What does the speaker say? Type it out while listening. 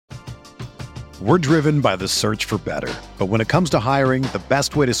We're driven by the search for better. But when it comes to hiring, the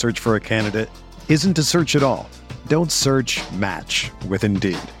best way to search for a candidate isn't to search at all. Don't search, match with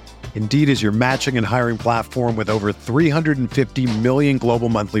Indeed. Indeed is your matching and hiring platform with over 350 million global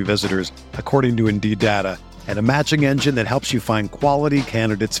monthly visitors, according to Indeed data, and a matching engine that helps you find quality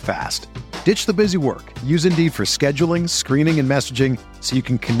candidates fast. Ditch the busy work. Use Indeed for scheduling, screening, and messaging so you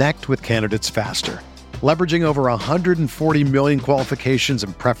can connect with candidates faster. Leveraging over 140 million qualifications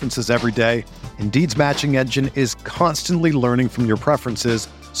and preferences every day, Indeed's matching engine is constantly learning from your preferences,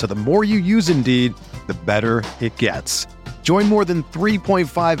 so the more you use Indeed, the better it gets. Join more than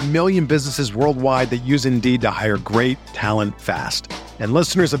 3.5 million businesses worldwide that use Indeed to hire great talent fast. And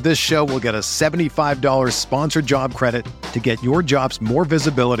listeners of this show will get a $75 sponsored job credit to get your jobs more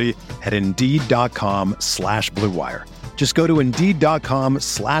visibility at Indeed.com/Blue Wire. Just go to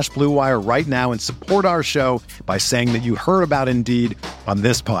Indeed.com/Blue Wire right now and support our show by saying that you heard about Indeed on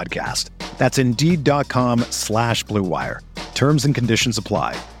this podcast. That's Indeed.com/Blue Wire. Terms and conditions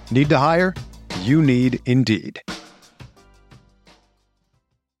apply. Need to hire? You need Indeed.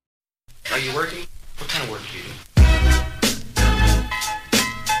 Are you working? What kind of work do you do?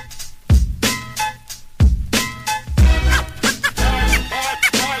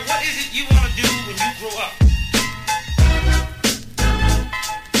 Boy, what is it you want to do when you grow up?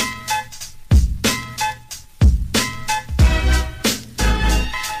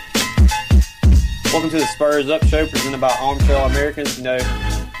 Welcome to the Spurs Up Show, presented by Armchair All-Americans.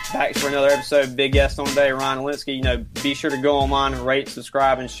 Back for another episode. Big guest on today, Ryan Hilinski. Be sure to go online and rate,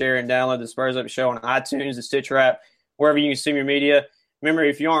 subscribe, and share, and download the Spurs Up Show on iTunes, the Stitcher app, wherever you consume your media. Remember,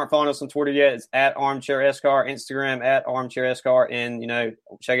 if you aren't following us on Twitter yet, it's at ArmchairScar, Instagram at ArmchairScar, and,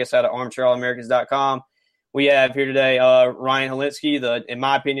 check us out at ArmchairAllAmericans.com. We have here today Ryan Hilinski, in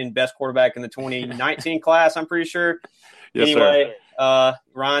my opinion, best quarterback in the 2019 class, I'm pretty sure. Yes, anyway, sir.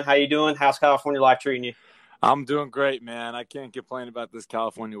 Ryan, how you doing? How's California life treating you? I'm doing great, man. I can't complain about this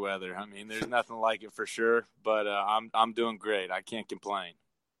California weather. I mean, there's nothing like it for sure, but I'm doing great. I can't complain.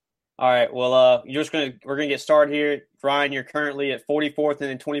 All right. Well, we're gonna get started here. Ryan, you're currently at 44th in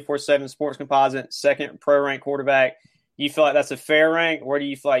the 24/7 Sports Composite, second pro ranked quarterback. You feel like that's a fair rank? Where do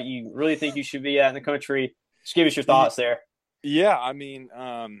you feel like you really think you should be at in the country? Just give us your thoughts there. Yeah, I mean,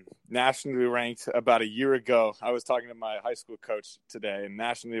 nationally ranked about a year ago. I was talking to my high school coach today, and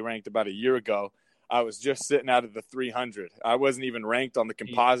nationally ranked about a year ago, I was just sitting out of the 300. I wasn't even ranked on the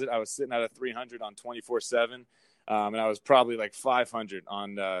composite. I was sitting out of 300 on 24/7, and I was probably like 500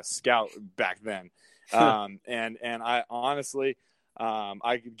 on Scout back then. And I honestly,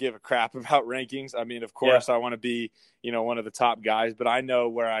 I could give a crap about rankings. I mean, of course, I want to be, one of the top guys, but I know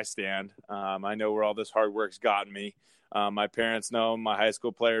where I stand. I know where all this hard work's gotten me. My parents know, my high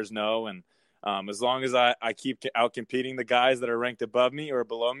school players know, and as long as I keep out competing the guys that are ranked above me or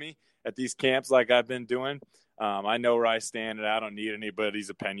below me at these camps like I've been doing, I know where I stand, and I don't need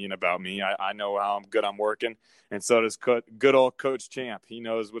anybody's opinion about me. I know how good I'm working, and so does good old Coach Champ. He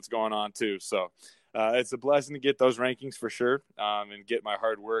knows what's going on too. So it's a blessing to get those rankings for sure, and get my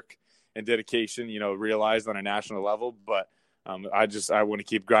hard work and dedication, realized on a national level. But I want to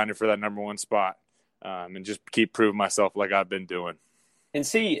keep grinding for that number one spot, and just keep proving myself like I've been doing. And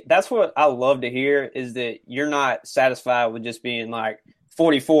see, that's what I love to hear, is that you're not satisfied with just being like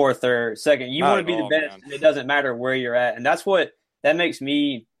 44th or second. You want to be the best, and it doesn't matter where you're at. And that makes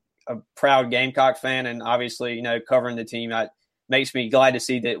me a proud Gamecock fan, and obviously, covering the team, that makes me glad to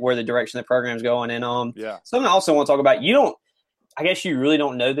see that where the direction the program's going. And something I also want to talk about, I guess you really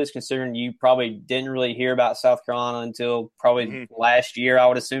don't know this, considering you probably didn't really hear about South Carolina until probably last year, I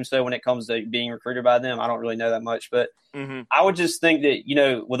would assume so, when it comes to being recruited by them. I don't really know that much, but I would just think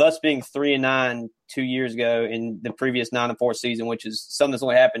that, with us being 3-9 2 years ago in the previous 9-4 season, which is something that's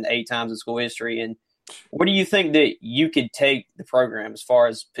only happened 8 times in school history, and where do you think that you could take the program as far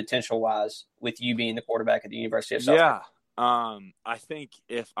as potential-wise with you being the quarterback at the University of South Carolina? I think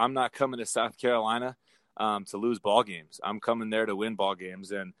if I'm not coming to South Carolina to lose ball games, I'm coming there to win ball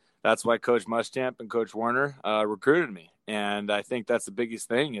games, and that's why Coach Muschamp and Coach Warner recruited me. And I think that's the biggest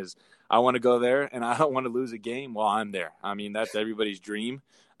thing, is I want to go there, and I don't want to lose a game while I'm there. I mean, that's everybody's dream,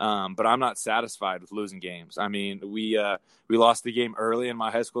 but I'm not satisfied with losing games. I mean, we lost the game early in my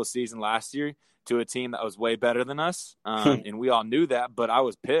high school season last year to a team that was way better than us, and we all knew that, but I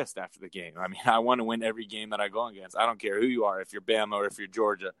was pissed after the game. I mean, I want to win every game that I go against. I don't care who you are, if you're Bama or if you're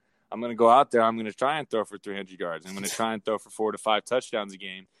Georgia. I'm going to go out there. I'm going to try and throw for 300 yards. I'm going to try and throw for 4 to 5 touchdowns a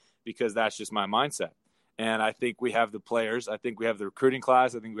game, because that's just my mindset. And I think we have the players. I think we have the recruiting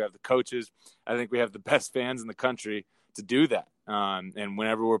class. I think we have the coaches. I think we have the best fans in the country to do that. And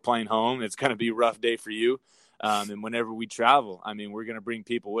whenever we're playing home, it's going to be a rough day for you. And whenever we travel, I mean, we're going to bring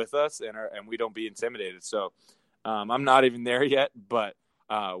people with us and we don't be intimidated. So I'm not even there yet, but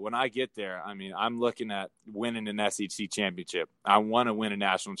when I get there, I mean, I'm looking at winning an SEC championship. I want to win a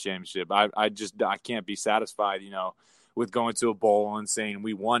national championship. I can't be satisfied, with going to a bowl and saying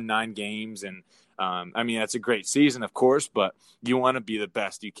we won 9 games. And I mean, that's a great season, of course, but you want to be the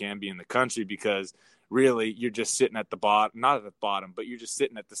best you can be in the country, because really you're just sitting at the bottom, not at the bottom, but you're just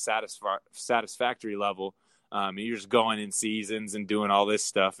sitting at the satisfactory level. You're just going in seasons and doing all this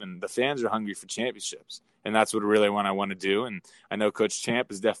stuff, and the fans are hungry for championships. And that's what really what I want to do. And I know Coach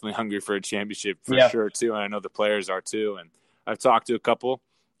Champ is definitely hungry for a championship for sure, too. And I know the players are, too. And I've talked to a couple.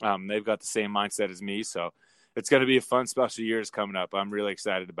 They've got the same mindset as me. So it's going to be a fun, special years coming up. I'm really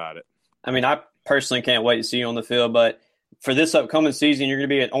excited about it. I mean, I personally can't wait to see you on the field. But for this upcoming season, you're going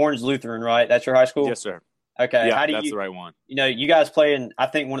to be at Orange Lutheran, right? That's your high school? Yes, sir. Okay. Yeah, that's the right one. You guys play in, I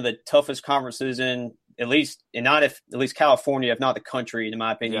think, one of the toughest conferences in at least California, if not the country, in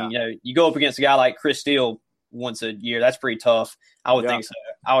my opinion. Yeah. You go up against a guy like Chris Steele once a year. That's pretty tough. I would think so.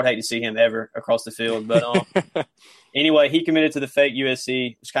 I would hate to see him ever across the field. But anyway, he committed to the fake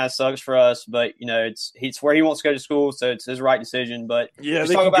USC, which kind of sucks for us. But, it's where he wants to go to school, so it's his right decision. But yeah,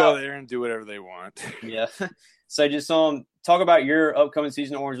 they can go there and do whatever they want. Yeah. So just talk about your upcoming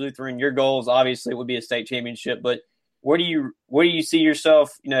season at Orange Lutheran. Your goals obviously would be a state championship, but where do you see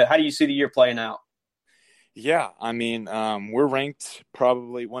yourself? How do you see the year playing out? Yeah, I mean, we're ranked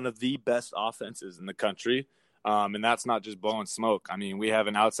probably one of the best offenses in the country, and that's not just blowing smoke. I mean, we have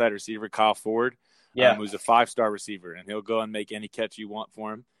an outside receiver, Kyle Ford, who's a 5-star receiver, and he'll go and make any catch you want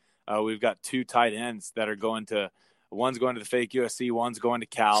for him. We've got 2 tight ends that are one's going to the fake USC, one's going to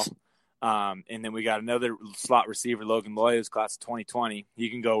Cal. And then we got another slot receiver, Logan Loy, who's class of 2020. He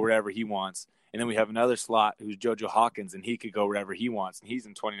can go wherever he wants. And then we have another slot who's JoJo Hawkins, and he could go wherever he wants, and he's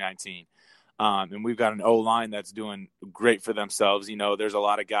in 2019. And we've got an O-line that's doing great for themselves. There's a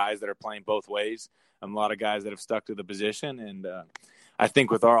lot of guys that are playing both ways, and a lot of guys that have stuck to the position. And I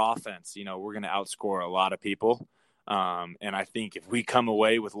think with our offense, we're going to outscore a lot of people. And I think if we come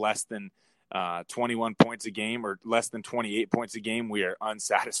away with less than 21 points a game or less than 28 points a game, we are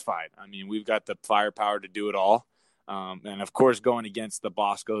unsatisfied. I mean, we've got the firepower to do it all. And, of course, going against the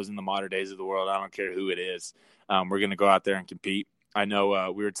Boscos and the Mater Days of the world, I don't care who it is, we're going to go out there and compete. I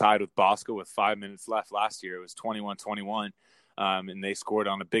know we were tied with Bosco with 5 minutes left last year. It was 21-21, and they scored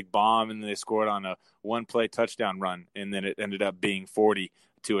on a big bomb, and then they scored on a one-play touchdown run, and then it ended up being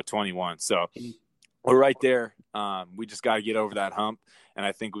 40-21. So we're right there. We just got to get over that hump, and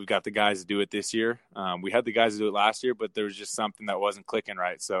I think we've got the guys to do it this year. We had the guys to do it last year, but there was just something that wasn't clicking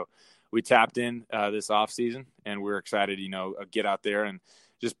right. So we tapped in this offseason, and we're excited, get out there and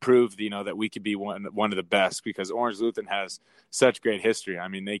just prove, that we could be one of the best, because Orange Lutheran has such great history. I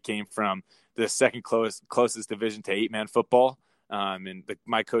mean, they came from the second closest division to 8-man football. And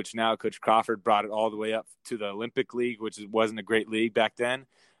my coach now, Coach Crawford, brought it all the way up to the Olympic League, which wasn't a great league back then.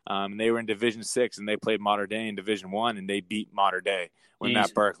 And they were in Division 6, and they played Mater Dei in Division 1, and they beat Mater Dei when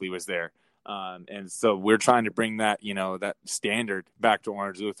Matt Barkley was there. And so we're trying to bring that, that standard back to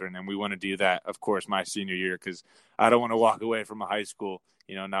Orange Lutheran. And we want to do that, of course, my senior year, because I don't want to walk away from a high school,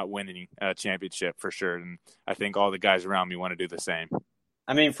 not winning a championship for sure. And I think all the guys around me want to do the same.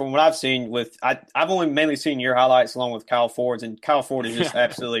 I mean, from what I've seen I've only mainly seen your highlights along with Kyle Ford's, and Kyle Ford is just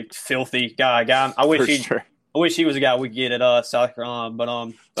absolutely filthy guy. I wish he was a guy we get at South Carolina, but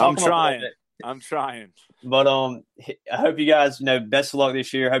I'm trying. But I hope you guys, best of luck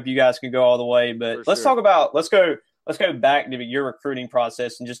this year. Hope you guys can go all the way. But let's go back to your recruiting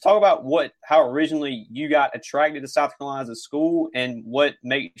process and just talk about how originally you got attracted to South Carolina as a school, and what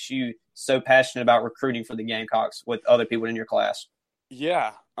makes you so passionate about recruiting for the Gamecocks with other people in your class.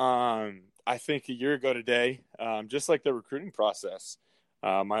 Yeah, I think a year ago today, just like the recruiting process,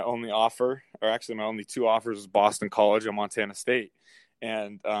 my only 2 offers was Boston College and Montana State.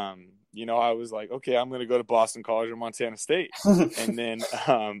 And, I was like, okay, I'm going to go to Boston College or Montana State. And then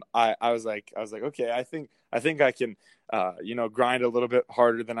I was like, okay, I think I can, grind a little bit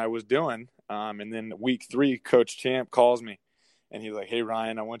harder than I was doing. And then week 3, Coach Champ calls me, and he's like, hey,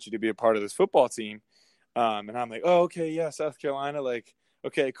 Ryan, I want you to be a part of this football team. And I'm like, oh, okay, yeah, South Carolina, like,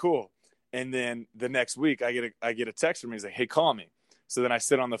 okay, cool. And then the next week I get a text from him. He's like, hey, call me. So then I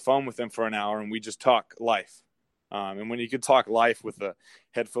sit on the phone with him for an hour, and we just talk life. And when you could talk life with a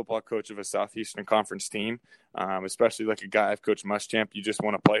head football coach of a Southeastern Conference team, especially like a guy I've coached Muschamp, you just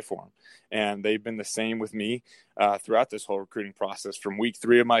want to play for him. And they've been the same with me throughout this whole recruiting process from week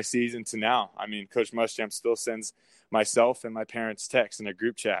 3 of my season to now. I mean, Coach Muschamp still sends myself and my parents texts in a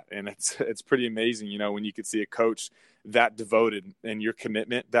group chat. And it's pretty amazing, you know, when you could see a coach that devoted in your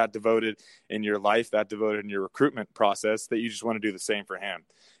commitment, that devoted in your life, that devoted in your recruitment process, that you just want to do the same for him.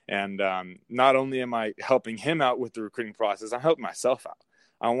 And not only am I helping him out with the recruiting process, I'm helping myself out.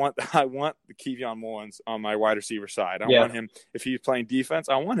 I want the Kevion Mullins on my wide receiver side. I want him, if he's playing defense,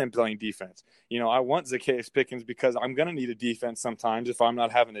 I want him playing defense. You know, I want Zacchaeus Pickens because I'm going to need a defense sometimes if I'm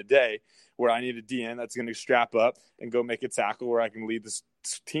not having a day where I need a DN that's going to strap up and go make a tackle where I can lead this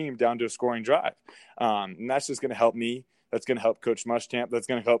team down to a scoring drive. And that's just going to help me. That's going to help Coach Muschamp. That's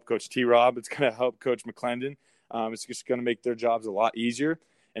going to help Coach T-Rob. It's going to help Coach McClendon. It's just going to make their jobs a lot easier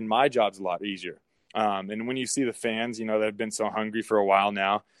and my job's a lot easier. And when you see the fans, you know, that have been so hungry for a while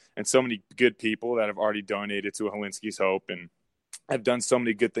now, and so many good people that have already donated to Hilinski's Hope and have done so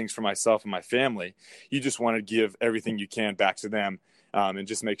many good things for myself and my family, you just want to give everything you can back to them and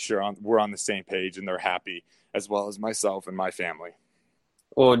just make sure we're on the same page and they're happy, as well as myself and my family.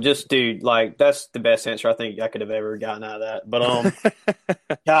 Well, just dude, like that's the best answer I think I could have ever gotten out of that. But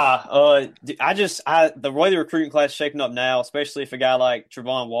the way the recruiting class is shaping up now, especially if a guy like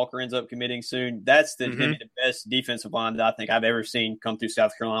Travon Walker ends up committing soon, that's going to be the best defensive line that I think I've ever seen come through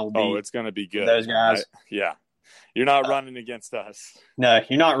South Carolina. It's going to be good. Those guys, yeah. You're not running against us. No,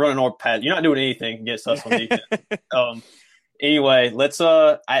 you're not running or pass. You're not doing anything against us on defense. Anyway, let's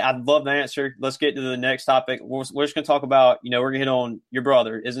I love the answer. Let's get to the next topic. We're just going to talk about, you know, we're going to hit on your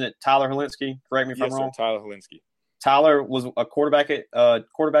brother. Isn't it Tyler Hilinski? Correct me if I'm wrong. Yes, sir, Tyler Hilinski. Tyler was a quarterback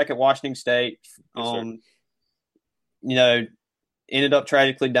at Washington State. Yes, you know, ended up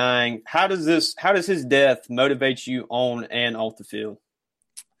tragically dying. How does his death motivate you on and off the field?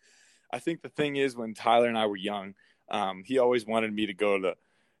 I think the thing is, when Tyler and I were young, he always wanted me to go to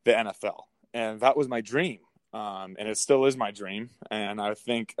the NFL, and that was my dream. And it still is my dream. And I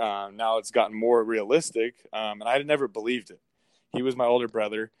think now it's gotten more realistic. And I never believed it. He was my older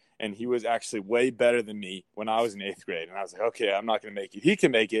brother, and he was actually way better than me when I was in 8th grade. And I was like, okay, I'm not going to make it. He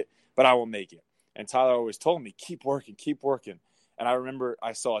can make it, but I will make it. And Tyler always told me, keep working, keep working. And I remember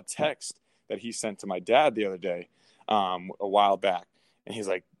I saw a text that he sent to my dad the other day, a while back. And he's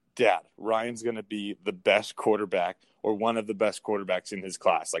like, Dad, Ryan's going to be the best quarterback or one of the best quarterbacks in his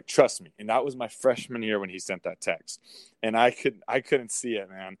class. Like, trust me. And that was my freshman year when he sent that text. And I couldn't see it,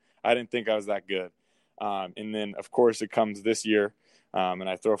 man. I didn't think I was that good. And then, of course, it comes this year, and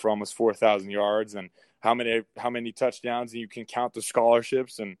I throw for almost 4,000 yards and how many touchdowns, and you can count the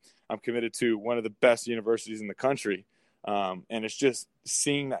scholarships. And I'm committed to one of the best universities in the country. And it's just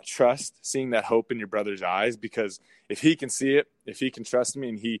seeing that trust, seeing that hope in your brother's eyes, because if he can see it, if he can trust me,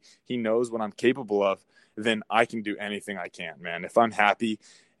 and he knows what I'm capable of, then I can do anything I can, man. If I'm happy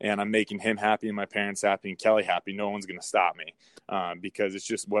and I'm making him happy and my parents happy and Kelly happy, no one's going to stop me, because it's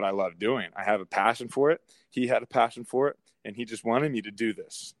just what I love doing. I have a passion for it. He had a passion for it, and he just wanted me to do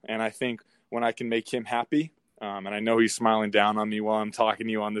this. And I think when I can make him happy, and I know he's smiling down on me while I'm talking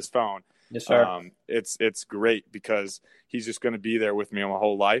to you on this phone, yes, sir. It's great, because he's just going to be there with me my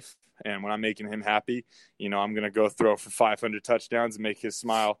whole life. And when I'm making him happy, you know, I'm going to go throw for 500 touchdowns and make his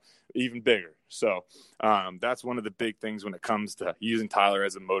smile even bigger. So that's one of the big things when it comes to using Tyler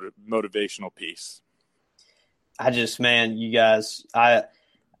as a motivational piece. You guys,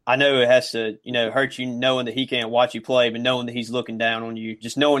 I know it has to, you know, hurt you knowing that he can't watch you play, but knowing that he's looking down on you,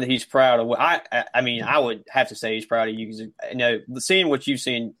 just knowing that he's proud of what I mean, I would have to say he's proud of you, because, you know, seeing what you've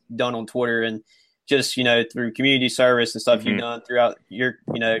seen done on Twitter and just, you know, through community service and stuff you've done throughout your,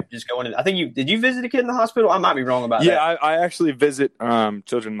 you know, just going in. I think did you visit a kid in the hospital? I might be wrong about that. Yeah, I actually visit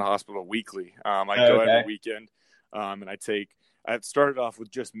children in the hospital weekly. I go every weekend, and I started off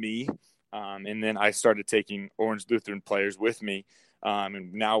with just me, and then I started taking Orange Lutheran players with me.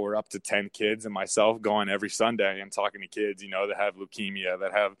 And now we're up to 10 kids and myself going every Sunday and talking to kids, you know, that have leukemia,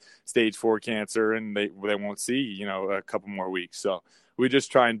 that have stage 4 cancer, and they won't see, you know, a couple more weeks. So we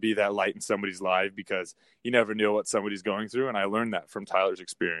just try and be that light in somebody's life, because you never know what somebody's going through. And I learned that from Tyler's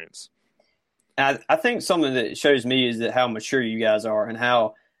experience. I think something that shows me is that how mature you guys are, and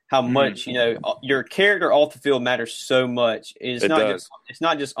how much, you know, your character off the field matters so much. It's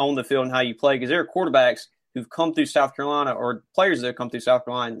not just on the field and how you play, because there are quarterbacks who've come through South Carolina, or players that have come through South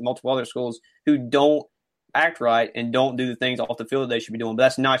Carolina and multiple other schools, who don't act right and don't do the things off the field that they should be doing. But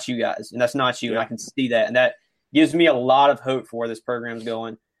that's not you guys, and that's not you. Yeah. And I can see that. And that gives me a lot of hope for where this program's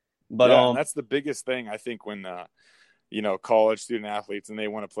going. But that's the biggest thing, I think, when college student athletes and they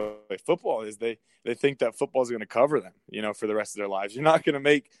want to play football is they think that football is going to cover them, for the rest of their lives. You're not going to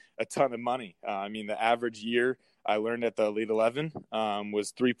make a ton of money. The average year I learned at the Elite 11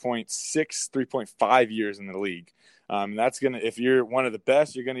 was 3.5 years in the league. That's going to, if you're one of the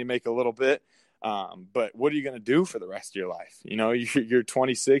best, you're going to make a little bit. But what are you going to do for the rest of your life? You're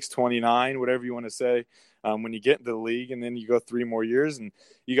 26, 29, whatever you want to say, when you get into the league, and then you go 3 more years and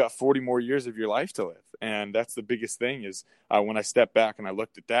you got 40 more years of your life to live. And that's the biggest thing is when I stepped back and I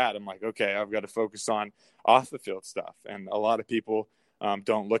looked at that, I'm like, okay, I've got to focus on off the field stuff. And a lot of people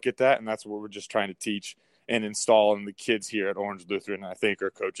don't look at that. And that's what we're just trying to teach and install in the kids here at Orange Lutheran. And I think our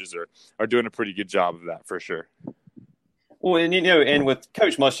coaches are doing a pretty good job of that for sure. Well, and with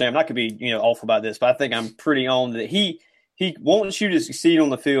Coach Muschamp, I could be, awful about this, but I think I'm pretty on that he wants you to succeed on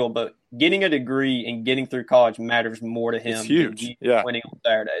the field, but getting a degree and getting through college matters more to him. It's huge. Than winning on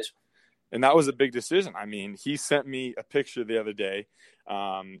Saturdays. And that was a big decision. He sent me a picture the other day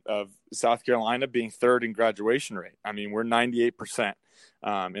of South Carolina being third in graduation rate. We're 98%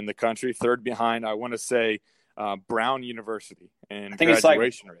 in the country, third behind, I want to say, Brown University in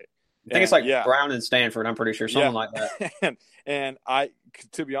graduation rate. I think it's like Brown and Stanford, I'm pretty sure, something like that. and I,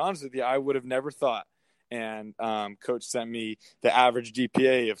 to be honest with you, I would have never thought. And Coach sent me the average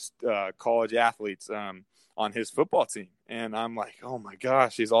GPA of college athletes on his football team. And I'm like, oh, my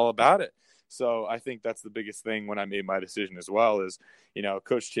gosh, he's all about it. So I think that's the biggest thing when I made my decision as well is,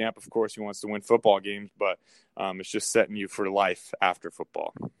 Coach Champ, of course, he wants to win football games, but it's just setting you for life after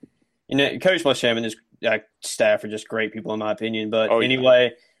football. Coach Muschamp and his staff are just great people in my opinion. But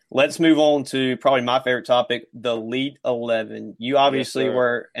anyway, let's move on to probably my favorite topic, the Elite 11. You obviously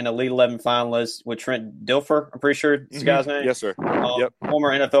were an Elite 11 finalist with Trent Dilfer. I'm pretty sure it's the guy's name. Yes, sir.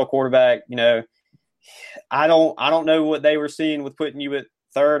 Former NFL quarterback. I don't know what they were seeing with putting you at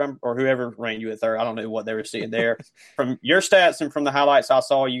third or whoever ranked you at third. I don't know what they were seeing there. From your stats and from the highlights I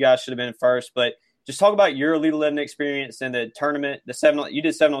saw, you guys should have been first. But just talk about your Elite 11 experience and the tournament, you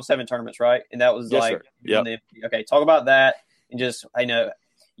did 7-on-7 tournaments, right? And that was sir. Yep. Okay, talk about that. And just, I have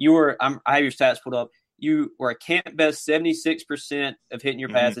your stats pulled up. You were a camp best 76% of hitting your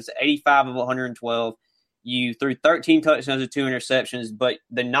passes, 85 of 112. You threw 13 touchdowns and 2 interceptions, but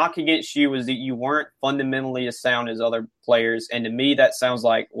the knock against you was that you weren't fundamentally as sound as other players. And to me, that sounds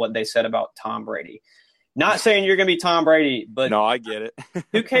like what they said about Tom Brady. Not saying you're going to be Tom Brady, but no, I get it.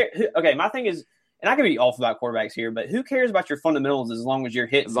 Who cares? Okay, my thing is, and I can be awful about quarterbacks here, but who cares about your fundamentals as long as you're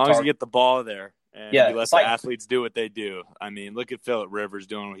hitting? As long as you get the ball there and you let the athletes do what they do. Look at Phillip Rivers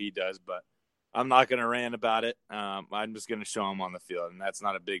doing what he does, but I'm not going to rant about it. I'm just going to show him on the field, and that's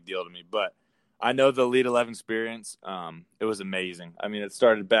not a big deal to me. But I know the Elite 11 experience. It was amazing. It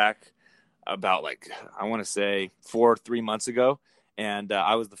started back about I want to say 3 months ago, and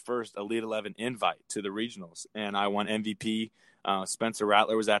I was the first Elite 11 invite to the regionals, and I won MVP. Spencer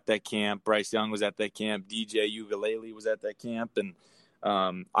Rattler was at that camp. Bryce Young was at that camp. DJ Ugalele was at that camp, and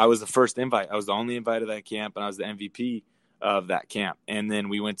I was the first invite. I was the only invite of that camp, and I was the MVP of that camp. And then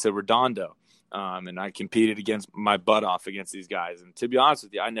we went to Redondo. And I competed against my butt off against these guys. And to be honest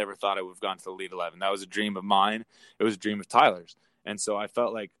with you, I never thought I would have gone to the Elite 11. That was a dream of mine. It was a dream of Tyler's. And so I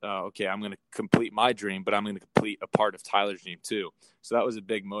felt like, okay, I'm going to complete my dream, but I'm going to complete a part of Tyler's dream too. So that was a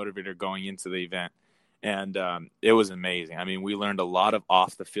big motivator going into the event. And it was amazing. We learned a lot of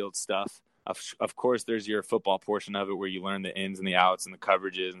off-the-field stuff. Of course, there's your football portion of it where you learn the ins and the outs and the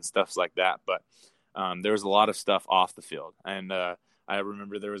coverages and stuff like that. But there was a lot of stuff off the field. And I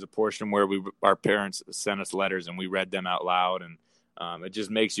remember there was a portion where our parents sent us letters and we read them out loud, and it just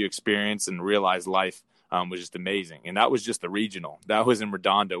makes you experience and realize life was just amazing. And that was just the regional. That was in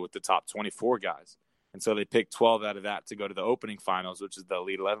Redondo with the top 24 guys. And so they picked 12 out of that to go to the opening finals, which is the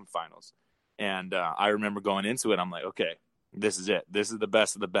Elite 11 finals. And I remember going into it, I'm like, okay, this is it. This is the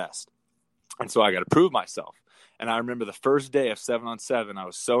best of the best. And so I got to prove myself. And I remember the first day of 7-on-7, I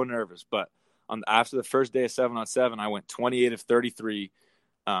was so nervous, but after the first day of 7-on-7, I went 28 of 33,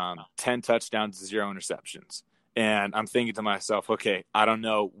 10 touchdowns, 0 interceptions. And I'm thinking to myself, okay, I don't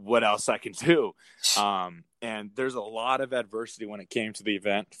know what else I can do. And there's a lot of adversity when it came to the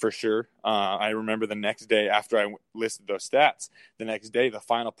event, for sure. I remember the next day after I listed those stats, the next day, the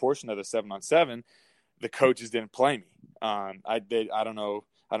final portion of the 7-on-7, the coaches didn't play me. I don't know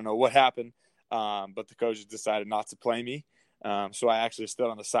what happened, but the coaches decided not to play me. So I actually stood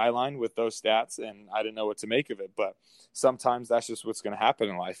on the sideline with those stats, and I didn't know what to make of it. But sometimes that's just what's going to happen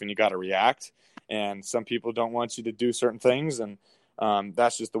in life, and you got to react. And some people don't want you to do certain things, and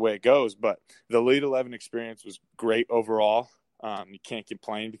that's just the way it goes. But the Elite 11 experience was great overall. You can't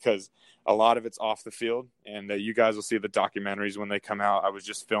complain because a lot of it's off the field, and you guys will see the documentaries when they come out. I was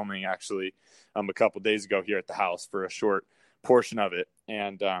just filming actually a couple days ago here at the house for a short portion of it,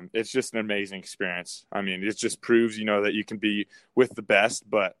 and it's just an amazing experience. I mean, it just proves, that you can be with the best,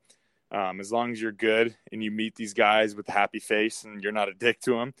 but as long as you're good and you meet these guys with a happy face and you're not a dick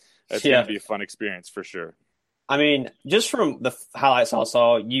to them, it's going to be a fun experience for sure. I mean, just from the highlights I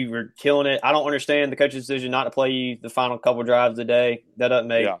saw, you were killing it. I don't understand the coach's decision not to play you the final couple drives of the day. That doesn't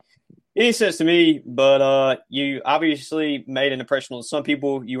make any sense to me, but you obviously made an impression on some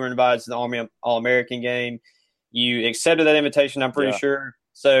people. You were invited to the Army All-American game. You accepted that invitation, I'm pretty sure.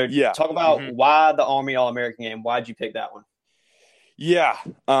 So talk about why the Army All-American game. Why'd you pick that one? Yeah,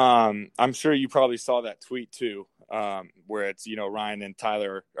 I'm sure you probably saw that tweet too, where it's, Ryan and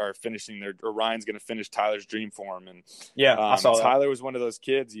Tyler are finishing or Ryan's going to finish Tyler's dream for him. And I saw that. Tyler was one of those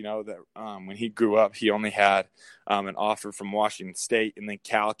kids, that when he grew up, he only had an offer from Washington State, and then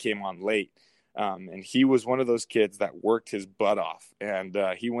Cal came on late. And he was one of those kids that worked his butt off. And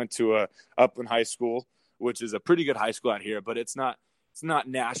he went to a Upland High School, which is a pretty good high school out here, but it's not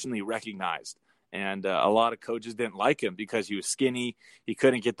nationally recognized. And a lot of coaches didn't like him because he was skinny. He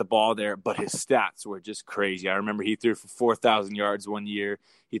couldn't get the ball there, but his stats were just crazy. I remember he threw for 4,000 yards one year.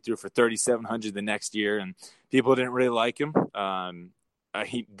 He threw for 3,700 the next year, and people didn't really like him.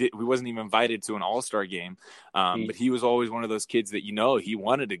 He wasn't even invited to an all-star game, but he was always one of those kids that, he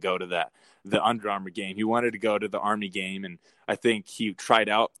wanted to go to the Under Armour game. He wanted to go to the Army game, and I think he tried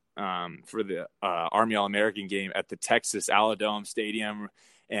out for the Army All-American game at the Texas Aladome Stadium.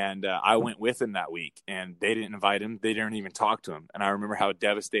 And I went with him that week, and they didn't invite him. They didn't even talk to him. And I remember how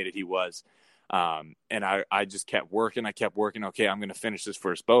devastated he was. And I just kept working. Okay, I'm going to finish this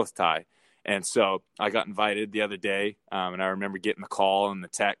for us both, Ty. And so I got invited the other day, and I remember getting the call and the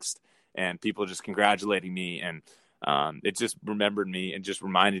text and people just congratulating me. And it just remembered me and just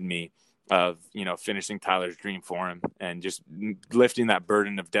reminded me of, finishing Tyler's dream for him and just lifting that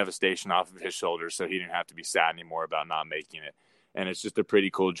burden of devastation off of his shoulders so he didn't have to be sad anymore about not making it. And it's just a pretty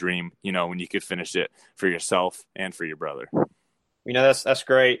cool dream, when you could finish it for yourself and for your brother. That's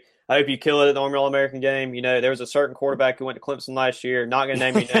great. I hope you kill it at the Army All-American game. There was a certain quarterback who went to Clemson last year, not going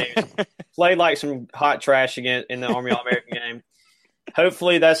to name any names, played like some hot trash again in the Army All-American game.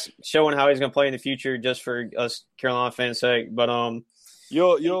 Hopefully that's showing how he's going to play in the future just for us Carolina fans' sake. But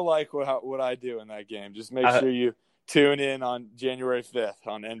you'll like what I do in that game. Just make sure you tune in on January 5th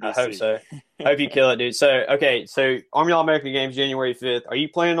on NBC. I hope so. I hope you kill it, dude. So Army All-American Games January 5th. Are you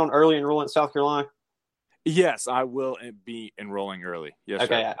planning on early enrolling in South Carolina? Yes, I will be enrolling early. Yes,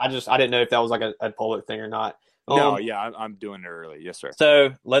 okay, sir. I didn't know if that was like a public thing or not. No, I'm doing it early. Yes, sir.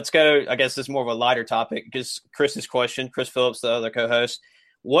 So let's go. I guess this is more of a lighter topic. Just Chris's question, Chris Phillips, the other co-host.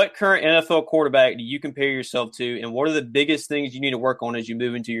 What current NFL quarterback do you compare yourself to, and what are the biggest things you need to work on as you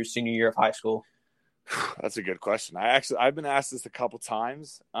move into your senior year of high school? That's a good question. I've been asked this a couple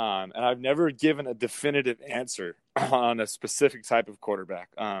times, and I've never given a definitive answer on a specific type of quarterback.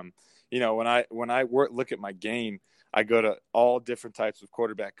 When I look at my game, I go to all different types of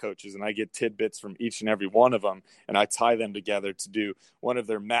quarterback coaches, and I get tidbits from each and every one of them, and I tie them together to do one of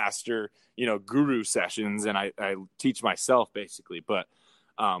their master, guru sessions, and I teach myself basically. But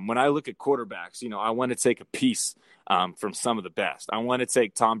when I look at quarterbacks, I want to take a piece from some of the best. I want to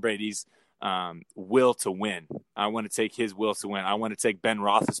take Tom Brady's will to win. I want to take his will to win. I want to take Ben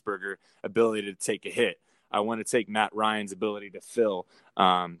Roethlisberger's ability to take a hit. I want to take Matt Ryan's ability to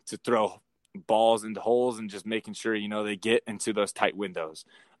to throw balls into holes and just making sure, they get into those tight windows.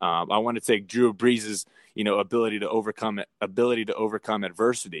 I want to take Drew Brees' ability to overcome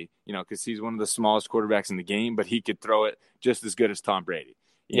adversity, because he's one of the smallest quarterbacks in the game, but he could throw it just as good as Tom Brady.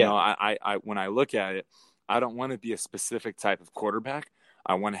 I when I look at it, I don't want to be a specific type of quarterback.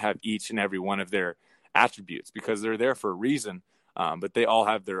 I want to have each and every one of their attributes because they're there for a reason, but they all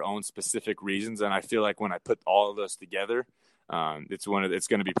have their own specific reasons. And I feel like when I put all of those together, it's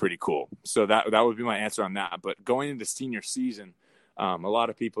going to be pretty cool. So that would be my answer on that. But going into senior season, a lot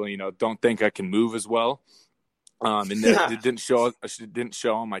of people, don't think I can move as well. And it didn't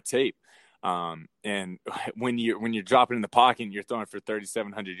show on my tape. And when you're dropping in the pocket and you're throwing for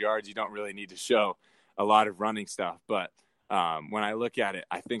 3,700 yards, you don't really need to show a lot of running stuff. But when I look at it,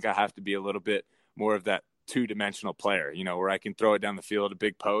 I think I have to be a little bit more of that two-dimensional player, where I can throw it down the field, a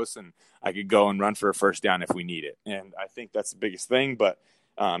big post, and I could go and run for a first down if we need it. And I think that's the biggest thing. But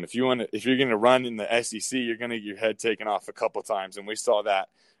if you're going to run in the SEC, you're going to get your head taken off a couple times, and we saw that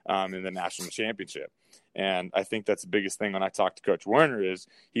in the national championship. And I think that's the biggest thing when I talk to Coach Werner is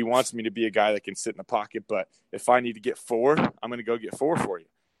he wants me to be a guy that can sit in the pocket. But if I need to get 4, I'm going to go get 4 for you.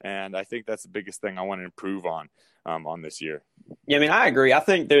 And I think that's the biggest thing I want to improve on this year. Yeah, I mean, I agree. I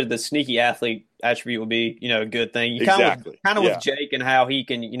think there's the sneaky athlete attribute will be, a good thing. You exactly. kind of with Jake and how he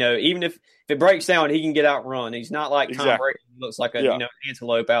can, even if it breaks down, he can get outrun. He's not like Tom Brady. He looks like a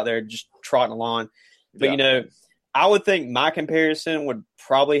antelope out there just trotting along. But I would think my comparison would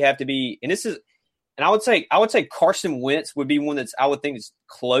probably have to be, and I would say Carson Wentz would be one that's I would think is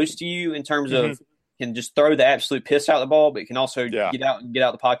close to you in terms of can just throw the absolute piss out of the ball, but can also get out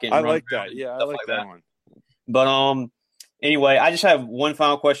the pocket. And I run like that. Yeah, I like that one. But anyway, I just have one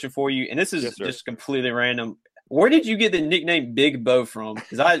final question for you, and this is just completely random. Where did you get the nickname Big Bo from?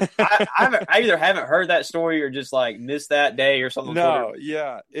 Because I either haven't heard that story or just like missed that day or something. No,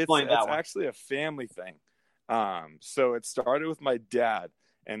 it's actually a family thing. So it started with my dad,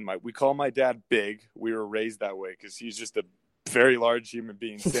 and we call my dad Big. We were raised that way because he's just a very large human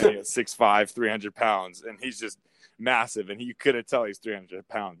being standing at 6'5", 300 pounds, and he's just massive. And you couldn't tell he's 300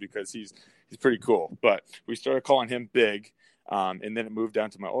 pounds because he's pretty cool. But we started calling him Big, and then it moved down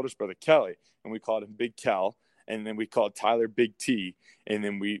to my oldest brother Kelly, and we called him Big Kel. And then we called Tyler Big T, and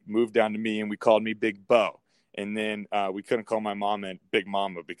then we moved down to me, and we called me Big Bo. And then we couldn't call my mom and Big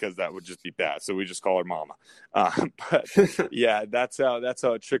Mama because that would just be bad. So we just call her Mama. But yeah, that's how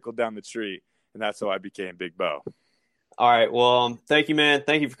it trickled down the tree, and that's how I became Big Bo. All right. Well, thank you, man.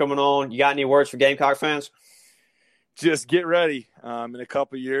 Thank you for coming on. You got any words for Gamecock fans? Just get ready. In a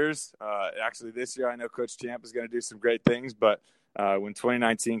couple of years, actually this year, I know Coach Champ is going to do some great things. But when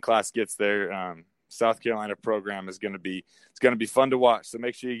 2019 class gets there, South Carolina program is going to be fun to watch. So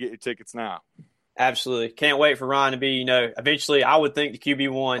make sure you get your tickets now. Absolutely. Can't wait for Ryan to be, eventually I would think the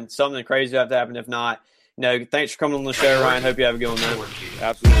QB1, something crazy will have to happen. If not, thanks for coming on the show, Ryan. Hope you have a good one, man.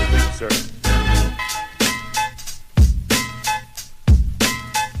 Absolutely. Thank you, sir.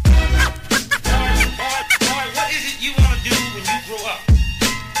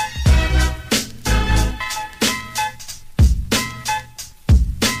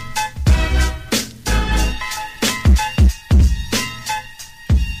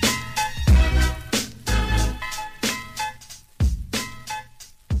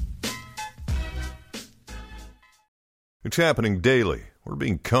 It's happening daily. We're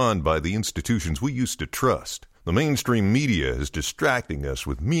being conned by the institutions we used to trust. The mainstream media is distracting us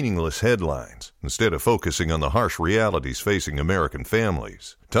with meaningless headlines instead of focusing on the harsh realities facing American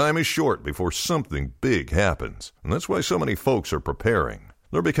families. Time is short before something big happens, and that's why so many folks are preparing.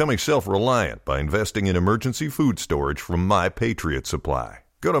 They're becoming self-reliant by investing in emergency food storage from My Patriot Supply.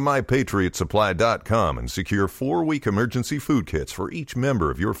 Go to MyPatriotSupply.com and secure 4-week emergency food kits for each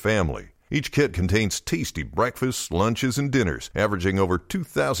member of your family. Each kit contains tasty breakfasts, lunches, and dinners, averaging over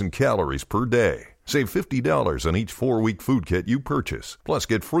 2,000 calories per day. Save $50 on each 4-week food kit you purchase. Plus,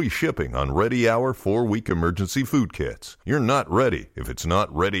 get free shipping on Ready Hour 4-week emergency food kits. You're not ready if it's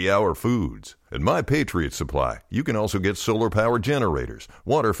not Ready Hour Foods. At My Patriot Supply, you can also get solar power generators,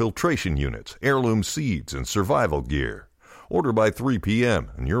 water filtration units, heirloom seeds, and survival gear. Order by 3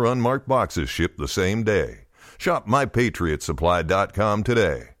 p.m. and your unmarked boxes ship the same day. Shop MyPatriotSupply.com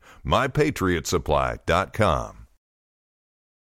today. MyPatriotSupply.com.